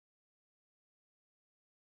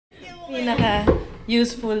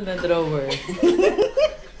Pinaka-useful na drawer.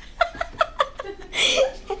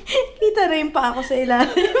 Kita rin pa ako sa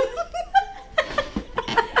ilalim.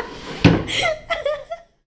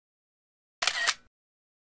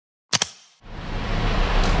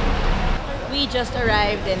 We just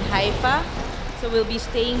arrived in Haifa. So we'll be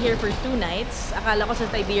staying here for 2 nights. Akala ko sa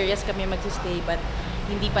Tiberias kami magsistay, but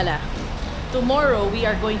hindi pala. Tomorrow, we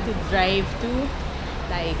are going to drive to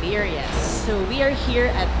Tiberias. So we are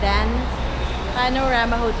here at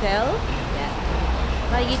Panorama Hotel. Yan.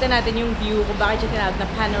 Makikita natin yung view kung bakit siya tinawag na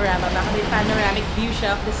Panorama. Baka may panoramic view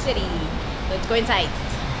siya of the city. Let's go inside.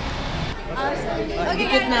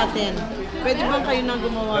 Dikit natin. Pwede bang kayo nang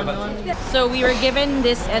gumawa nun? So we were given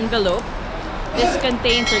this envelope. This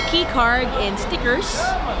contains our key card and stickers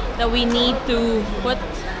that we need to put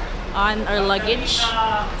on our luggage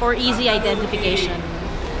for easy identification.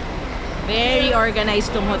 Very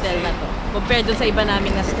organized tong hotel na to, compared dun sa iba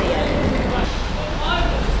naming nastayan.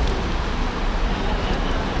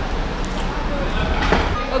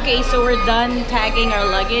 Okay, so we're done tagging our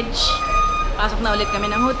luggage. Pasok na ulit kami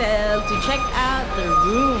ng hotel to check out the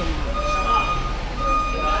room.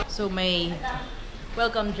 So may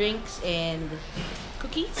welcome drinks and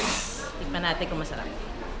cookies. Tikman natin kung masarap.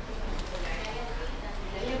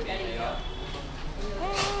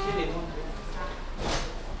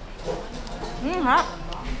 Hot.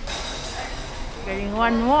 Getting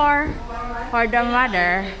one more for the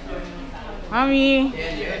mother. Mommy.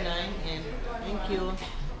 Thank you.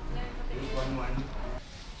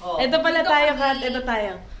 Ito pala tayo, Kat. Ito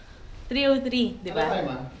tayo. 303, di ba?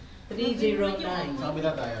 309. Sa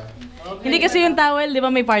kabila tayo. Okay. Hindi kasi yung towel, di ba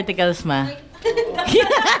may particles, ma?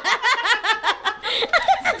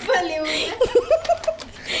 Baliw.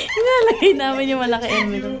 Inalagay namin yung malaki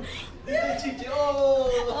envelope.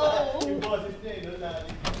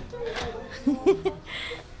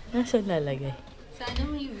 Nasaan lalagay? Sana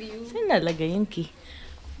may view. Saan lalagay yung key?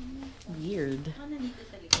 Weird.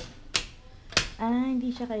 Hindi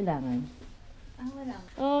siya kailangan. Wala.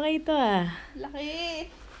 Okay to Laki.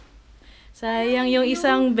 Sayang yung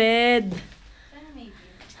isang bed. Sana may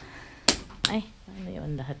view. Ay, ano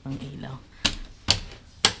yun? Lahat ng ilaw.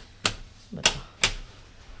 Ba't to?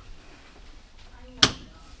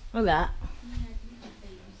 Wala.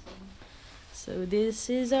 So this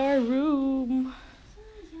is our room.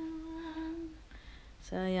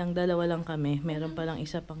 Sayang, dalawa lang kami. Meron palang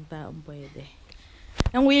isa pang taong pwede.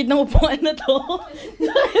 Ang weird ng upuan na to.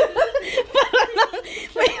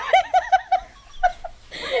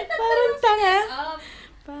 Parang tanga.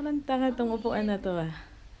 Parang tanga tong upuan na to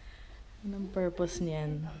Anong purpose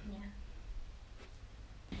niyan?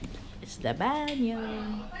 It's the banyo.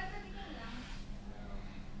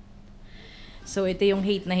 So ito yung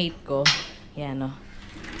hate na hate ko. Yan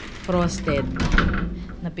frosted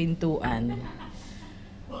na pintuan.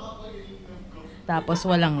 Tapos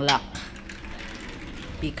walang lock.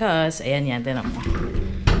 Because, ayan yan, tinan mo.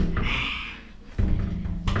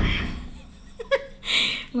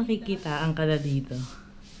 Makikita ang kala dito.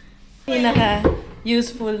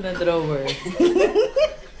 Pinaka-useful na drawer.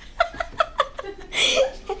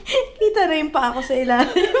 Kita rin pa ako sa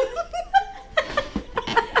ilalim.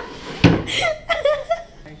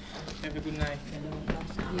 Have a good night.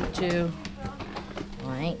 You too.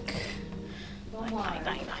 Boink. Boink,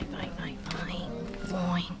 boink, boink, boink, boink, boink.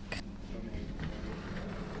 Boink.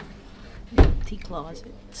 Empty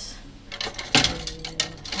closets.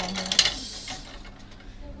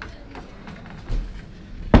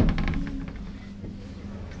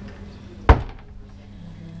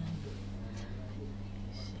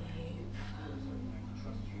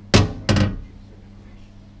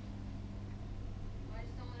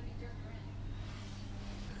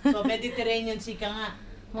 So, Mediterranean Sea ka nga.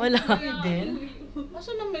 Wala. Din?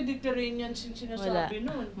 Asan ang Mediterranean Sea sinasabi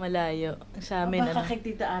nun? Malayo. Sa amin, Baka kay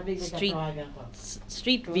Tita Abby street, nagtatawagan ko.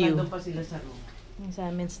 street So, view. nandun pa sila sa room. Sa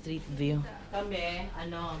amin, street view. Kami,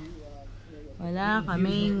 Wala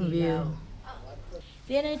kaming view.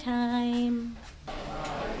 Dinner time.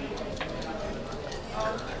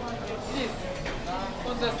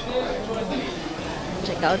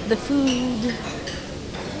 Check out the food.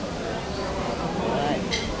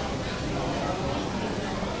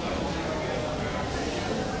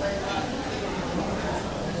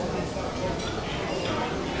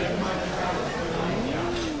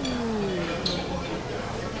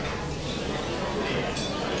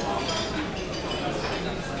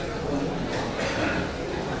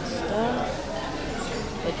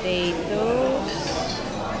 Potatoes.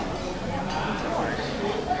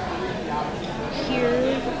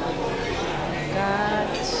 Here, got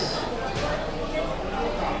sides.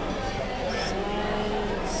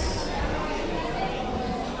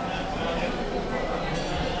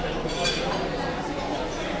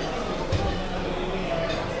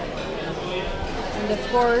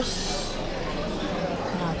 course,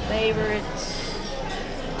 my favorites.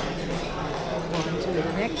 On to the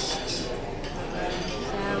next.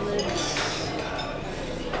 Salads.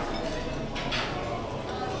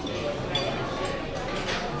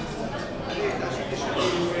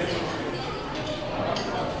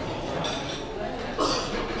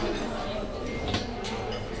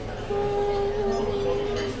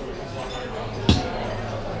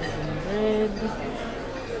 Bread.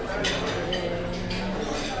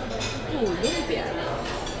 Ooh, lumpia.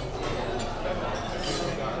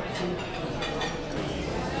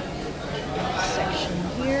 Section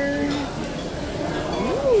here.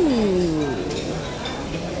 Ooh.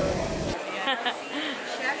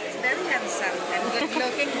 Chef is very handsome and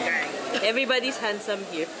good-looking guy. Everybody's handsome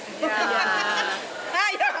here. Yeah.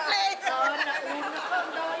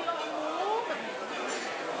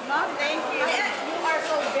 Mom, thank you. You are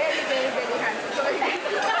so very, very, very handsome.